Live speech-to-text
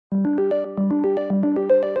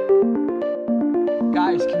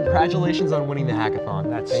Guys, congratulations on winning the hackathon.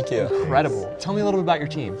 That's Thank you. Incredible. Tell me a little bit about your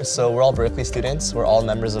team. So we're all Berkeley students. We're all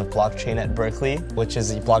members of Blockchain at Berkeley, which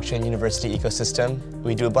is a blockchain university ecosystem.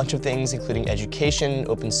 We do a bunch of things, including education,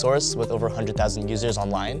 open source, with over 100,000 users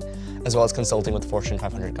online, as well as consulting with Fortune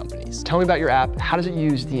 500 companies. Tell me about your app. How does it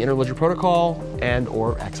use the Interledger protocol and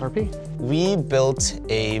or XRP? We built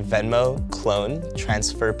a Venmo clone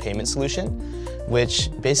transfer payment solution, which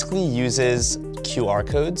basically uses QR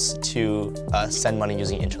codes to send money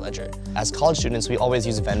using Interledger. As college students, we always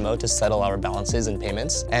use Venmo to settle our balances and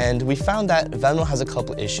payments. And we found that Venmo has a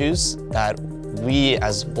couple issues that we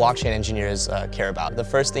as blockchain engineers care about. The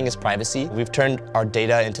first thing is privacy. We've turned our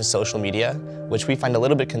data into social media, which we find a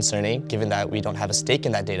little bit concerning given that we don't have a stake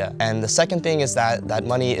in that data. And the second thing is that that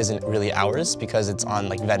money isn't really ours because it's on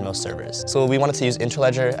like Venmo servers. So we wanted to use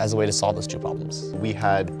Interledger as a way to solve those two problems. We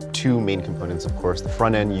had two main components, of course. The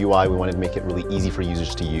front end UI, we wanted to make it really easy for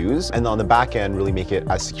users to use. And on the back end, really make it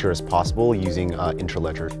as secure as possible using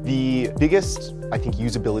Interledger. The biggest, I think,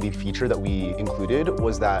 usability feature that we included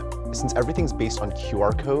was that since everything's based on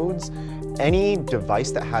QR codes, any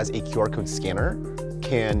device that has a QR code scanner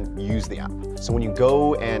can use the app. So when you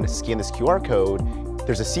go and scan this QR code,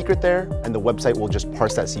 there's a secret there, and the website will just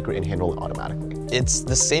parse that secret and handle it automatically. It's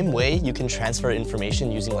the same way you can transfer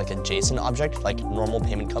information using like a JSON object like normal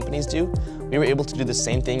payment companies do. We were able to do the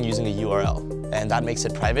same thing using a URL, and that makes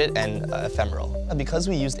it private and ephemeral. Because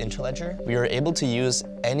we used Interledger, we were able to use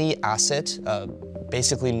any asset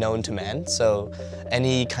basically known to man. So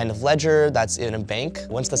any kind of ledger that's in a bank,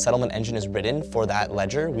 once the settlement engine is written for that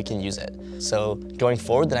ledger, we can use it. So going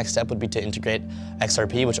forward, the next step would be to integrate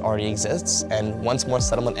XRP, which already exists. And once more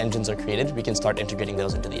settlement engines are created, we can start integrating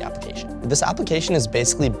those into the application. This application is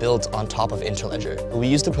basically built on top of Interledger. We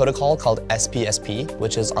used a protocol called SPSP,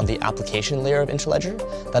 which is on the application layer of Interledger,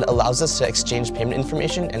 that allows us to exchange payment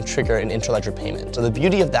information and trigger an Interledger payment. So the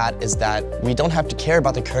beauty of that is that we don't have to care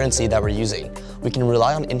about the currency that we're using. We can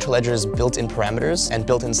rely on Interledger's built-in parameters and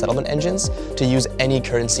built-in settlement engines to use any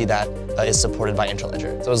currency that is supported by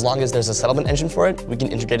Interledger. So as long as there's a settlement engine for it, we can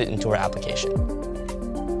integrate it into our application.